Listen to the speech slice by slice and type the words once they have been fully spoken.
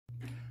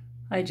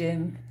Hi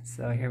Jim,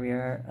 so here we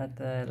are at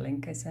the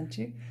link I sent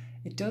you.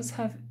 It does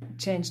have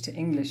changed to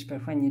English,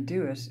 but when you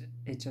do it,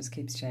 it just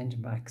keeps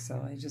changing back,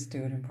 so I just do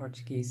it in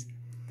Portuguese.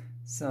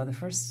 So the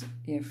first,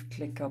 you have to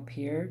click up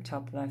here,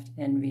 top left,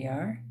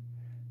 NVR,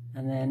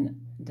 and then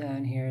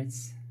down here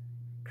it's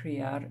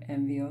Criar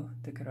Envio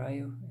de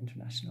Correio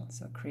International,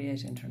 so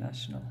create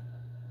International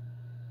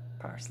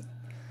Parcel.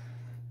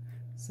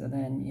 So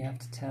then you have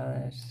to tell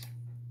it,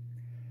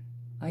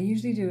 I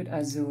usually do it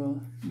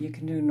Azul. You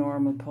can do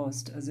normal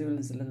post. Azul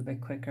is a little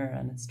bit quicker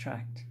and it's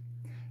tracked.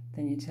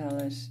 Then you tell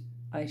it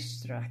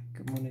Extract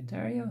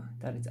Comunitario,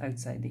 that it's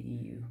outside the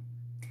EU.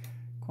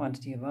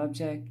 Quantity of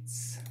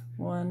objects,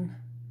 1.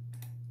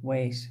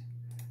 Weight,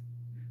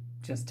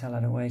 just tell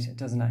it a weight. It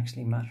doesn't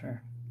actually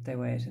matter. They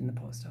weigh it in the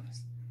post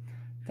office.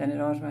 Then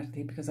it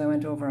automatically, because I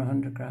went over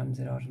 100 grams,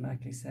 it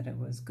automatically said it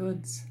was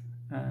goods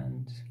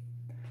and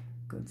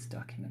goods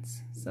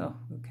documents. So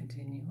we'll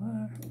continue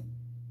on.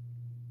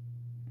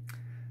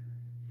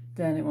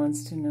 Then it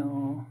wants to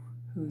know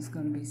who's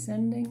going to be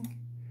sending.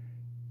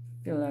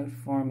 Fill out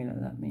formula,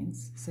 that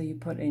means. So you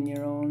put in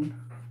your own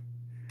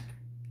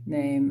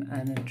name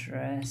and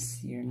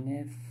address, your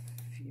NIF,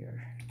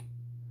 your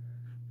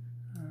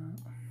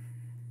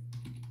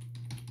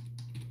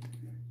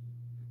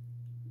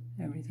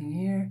everything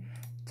here.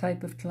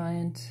 Type of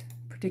client,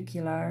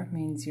 particular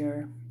means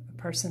you're a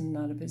person,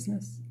 not a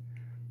business.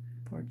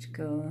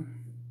 Portugal.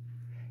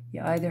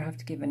 You either have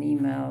to give an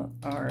email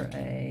or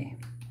a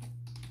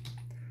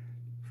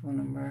phone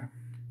number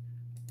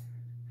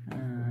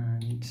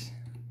and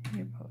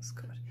your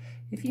postcode.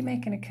 If you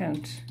make an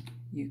account,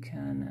 you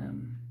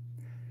can,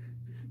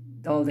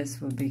 all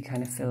this will be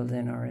kind of filled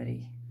in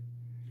already.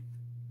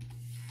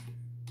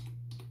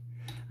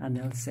 And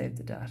they'll save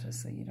the data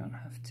so you don't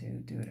have to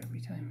do it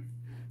every time.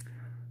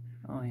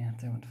 Oh yeah,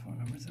 they want phone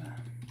numbers. I'm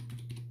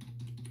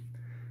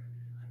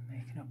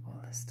making up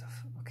all this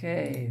stuff.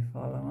 Okay,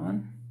 follow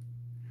on.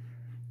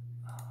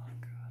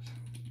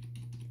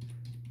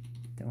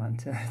 They want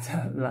to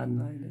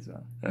landline as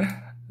well.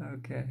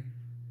 Okay.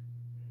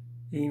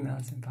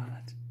 Emails in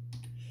palette.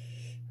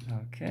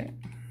 Okay.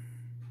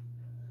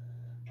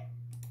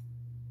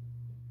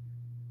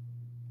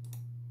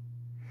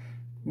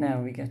 Now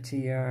we get to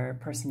your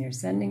person you're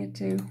sending it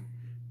to.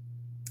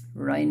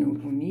 Reino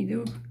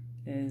Unido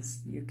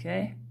is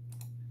UK.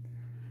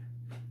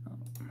 Oh,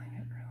 I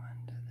got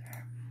Rwanda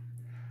there.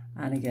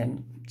 And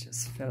again,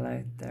 just fill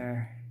out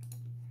their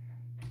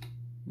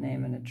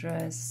name and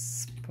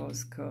address,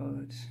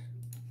 postcode,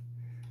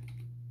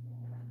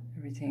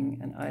 everything,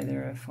 and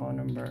either a phone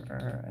number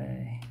or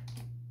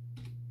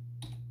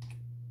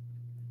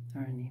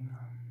an email.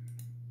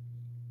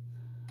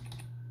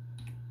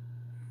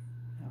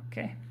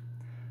 Okay,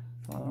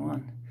 follow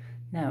on.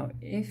 Now,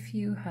 if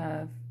you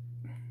have,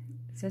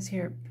 it says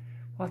here,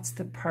 what's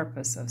the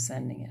purpose of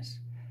sending it?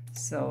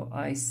 So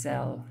I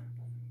sell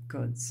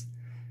goods,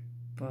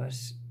 but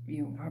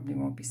you probably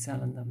won't be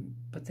selling them,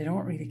 but they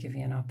don't really give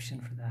you an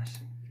option for that.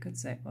 You could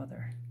say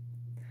other.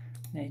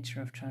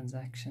 Nature of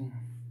transaction.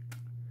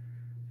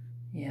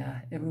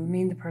 Yeah, it will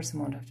mean the person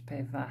won't have to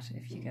pay VAT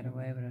if you get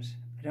away with it.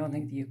 I don't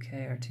think the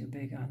UK are too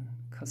big on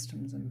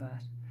customs and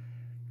VAT.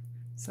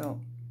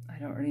 So I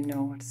don't really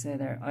know what to say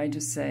there. I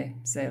just say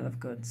sale of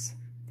goods.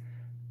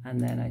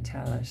 And then I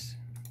tell it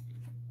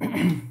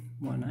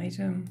one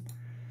item,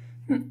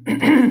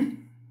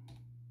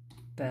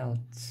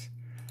 belt,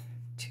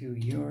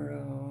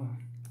 €2,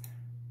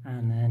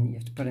 and then you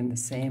have to put in the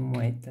same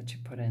weight that you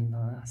put in the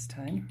last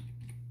time.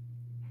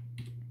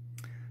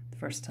 The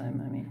first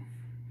time, I mean,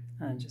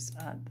 and just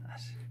add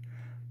that.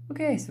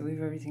 Okay, so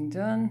we've everything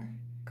done.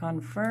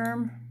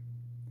 Confirm,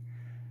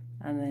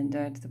 and then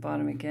down to the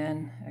bottom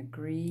again,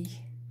 agree,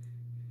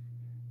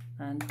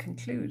 and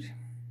conclude.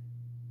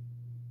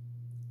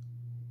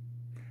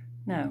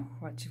 Now,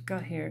 what you've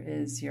got here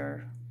is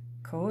your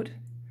code.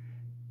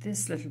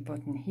 This little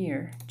button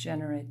here,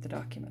 generate the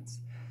documents.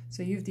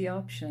 So you have the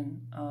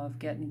option of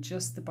getting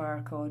just the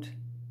barcode,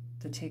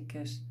 the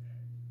ticket,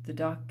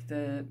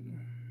 the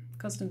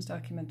customs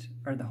document,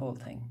 or the whole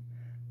thing.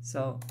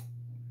 So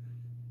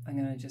I'm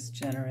going to just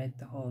generate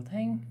the whole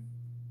thing.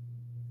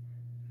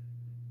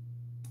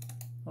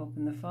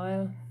 Open the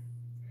file,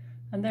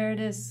 and there it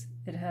is.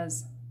 It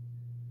has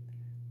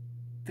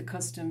the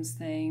customs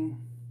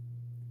thing,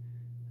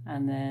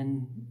 and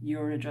then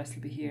your address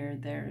will be here,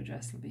 their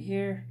address will be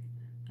here,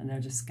 and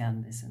they'll just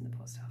scan this in the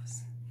post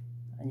office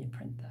and you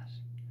print that.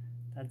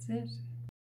 That's it.